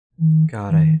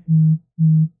God,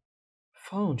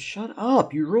 Phone, shut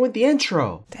up! You ruined the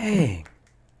intro! Dang.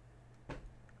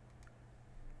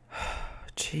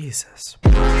 Jesus.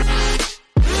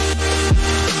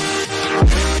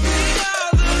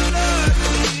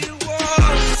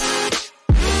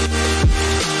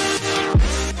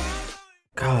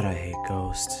 God, I hate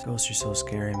ghosts. Ghosts are so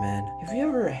scary, man. Have you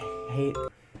ever hate...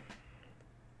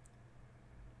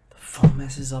 The phone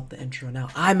messes up the intro now.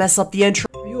 I mess up the intro!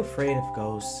 Are you afraid of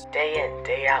ghosts? Day in,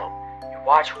 day out. You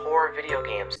watch horror video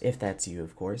games. If that's you,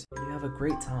 of course. You have a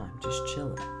great time just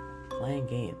chilling, playing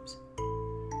games.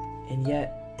 And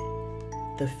yet,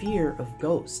 the fear of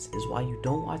ghosts is why you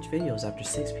don't watch videos after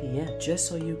 6 p.m. just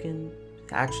so you can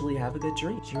actually have a good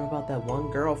dream. Dream about that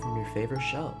one girl from your favorite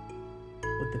show.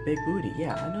 With the big booty.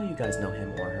 Yeah, I know you guys know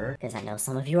him or her. Because I know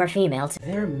some of you are female too.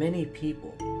 There are many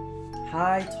people,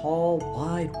 high, tall,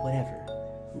 wide, whatever,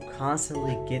 who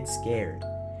constantly get scared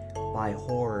by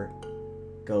horror,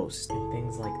 ghosts, and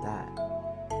things like that.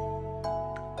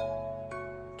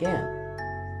 Gam,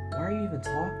 why are you even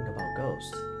talking about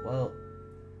ghosts? Well,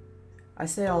 I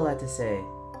say all that to say,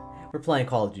 we're playing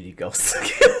Call of Duty Ghosts.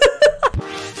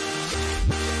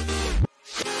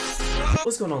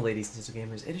 What's going on, ladies and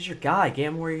gamers? It is your guy,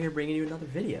 Gaamwarrior here, bringing you another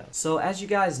video. So, as you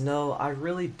guys know, I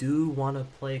really do want to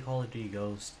play Call of Duty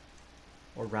Ghosts.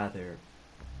 Or rather,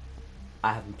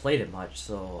 I haven't played it much,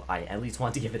 so I at least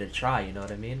want to give it a try, you know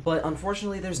what I mean? But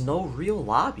unfortunately, there's no real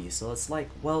lobby, so it's like,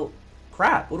 well,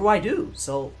 crap, what do I do?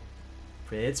 So,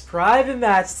 it's private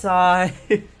match time!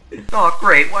 Oh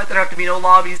great, why'd there have to be no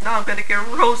lobbies? Now I'm gonna get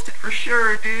roasted for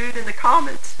sure, dude, in the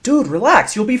comments. Dude,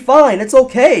 relax, you'll be fine, it's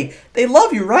okay. They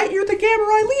love you, right? You're the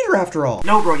Gaamwarrior leader after all.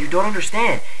 No, bro, you don't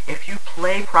understand. If you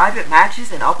play private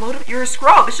matches and upload them, you're a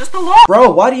scrub. It's just the law.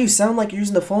 Bro, why do you sound like you're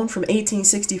using the phone from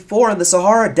 1864 in the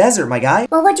Sahara Desert, my guy?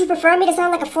 Well, would you prefer me to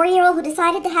sound like a 4-year-old who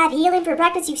decided to have healing for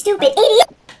breakfast, you stupid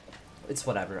idiot? It's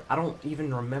whatever. I don't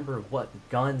even remember what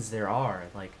guns there are.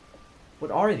 Like,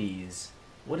 what are these?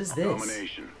 What is this?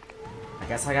 Domination. I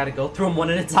guess I gotta go through them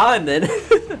one at a time then.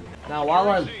 Now, while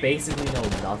I basically know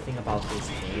nothing about this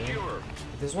game,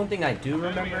 if there's one thing I do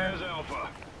remember,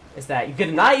 is that you get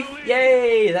a knife!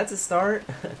 Yay! That's a start.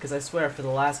 Because I swear, for the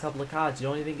last couple of CODs, you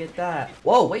don't even get that.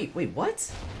 Whoa, wait,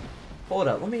 what? Hold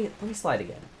up, let me slide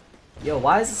again. Yo,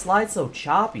 why is the slide so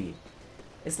choppy?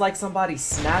 It's like somebody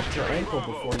snapped your ankle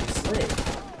before you slid.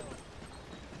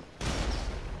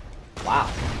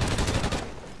 Wow.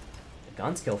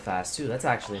 Guns kill fast too, that's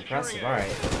actually impressive. Alright,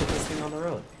 let's get this thing on the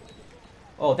road.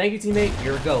 Oh, thank you, teammate,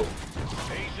 you're a goat.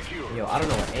 Yo, I don't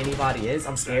know what anybody is,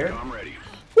 I'm scared.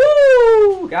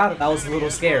 Woo! Got it. That was a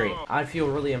little scary. I'd feel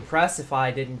really impressed if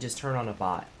I didn't just turn on a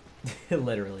bot.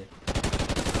 Literally.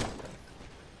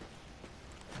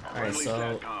 Alright,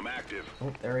 so...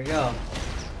 Oh, there we go.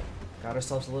 Got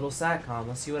ourselves a little SATCOM.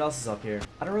 Let's see what else is up here.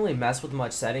 I don't really mess with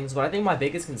much settings, but I think my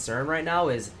biggest concern right now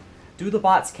is... do the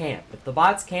bots camp? If the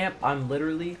bots camp, I'm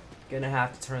literally gonna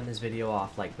have to turn this video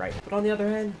off, like, right now. But on the other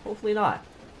hand, hopefully not.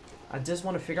 I just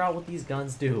want to figure out what these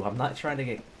guns do. I'm not trying to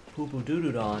get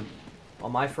poo-poo-doo-dooed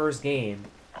on my first game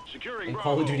in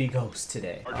Call of Duty Ghosts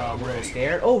today. I'm a little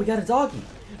scared. Oh, we got a doggy.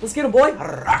 Let's get him, boy.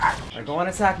 Alright, go on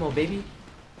attack mode, baby.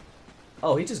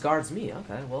 Oh, he just guards me.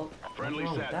 Okay, well, nothing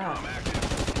wrong with that.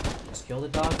 Just kill the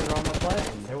dogs that are on my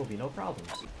butt, and there will be no problems.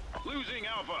 Losing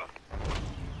Alpha.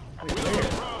 Wait, where?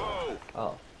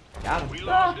 Oh, got him.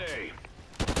 Ah.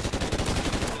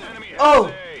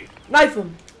 Oh, knife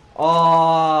him.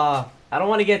 Oh, I don't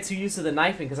want to get too used to the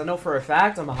knifing because I know for a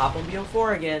fact I'm gonna hop on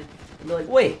BO4 again and be like,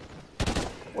 wait,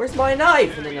 where's my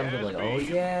knife? And then I'm gonna be like, oh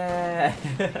yeah.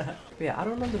 But yeah, I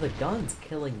don't remember the guns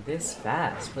killing this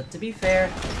fast. But to be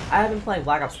fair, I have been playing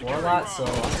Black Ops 4 a lot, so I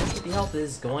think the health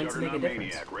is going to make a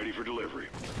difference. Ready for delivery.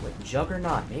 Wait,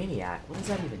 Juggernaut Maniac? What does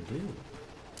that even do?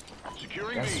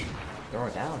 Guess throw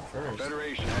it down first.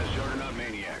 Federation has Juggernaut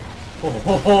Maniac.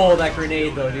 Oh, that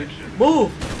grenade though, dude.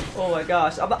 Move! Oh my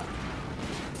gosh, I'm not...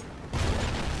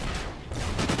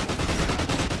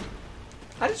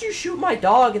 How did you shoot my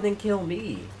dog and then kill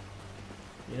me?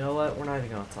 You know what? We're not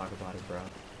even gonna talk about it, bro.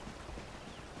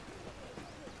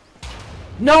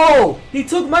 No! He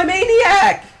took my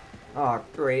Maniac! Oh,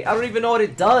 great. I don't even know what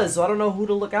it does, so I don't know who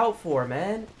to look out for,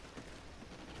 man.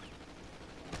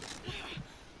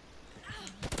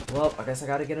 Well, I guess I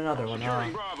gotta get another one, huh?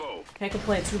 Can't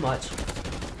complain too much.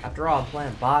 After all, I'm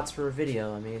playing bots for a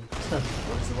video, I mean,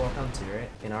 what does the world come to, right?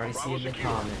 You can already see it in the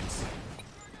comments.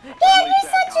 Damn, you're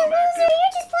such a loser!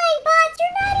 You're just playing bots!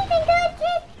 You're not even good,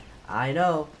 kid! I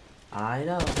know.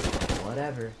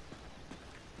 Whatever.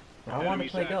 But I want to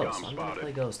play Ghost. I'm gonna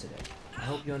play Ghost today. I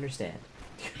hope you understand.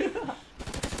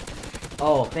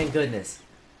 Oh, thank goodness.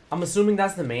 I'm assuming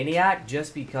that's the Maniac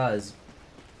just because,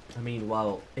 I mean,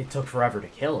 well, it took forever to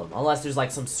kill him. Unless there's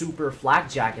like some super flak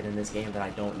jacket in this game that I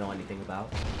don't know anything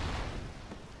about.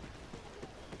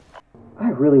 I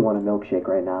really want a milkshake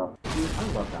right now. Dude, I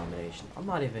love Domination. I'm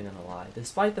not even gonna lie.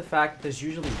 Despite the fact that there's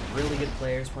usually really good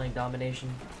players playing Domination,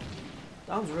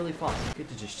 that was really fun. Good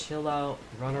to just chill out,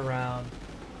 run around,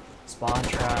 spawn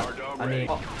trap. I mean,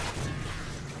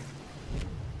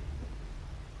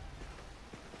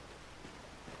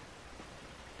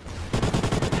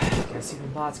 guess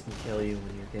even bots can kill you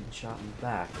when you're getting shot in the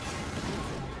back.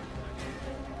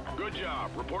 Good job.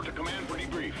 Report to command for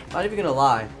debrief. Not even gonna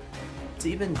lie. To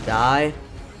even die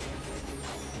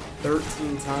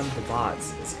 13 times the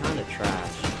bots, it's kind of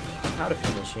trash. I'm kind of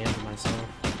feeling ashamed of myself.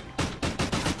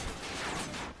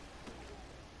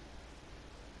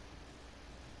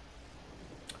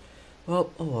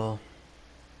 Well, oh well.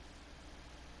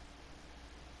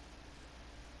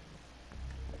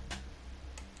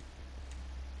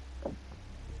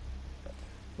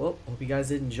 Well, hope you guys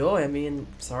did enjoy. I mean,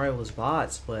 sorry it was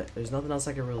bots, but there's nothing else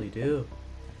I can really do.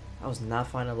 I was not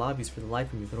finding lobbies for the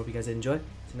life of me, but hope you guys did enjoy.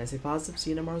 So nice, stay positive.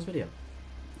 See you in tomorrow's video.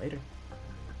 Later.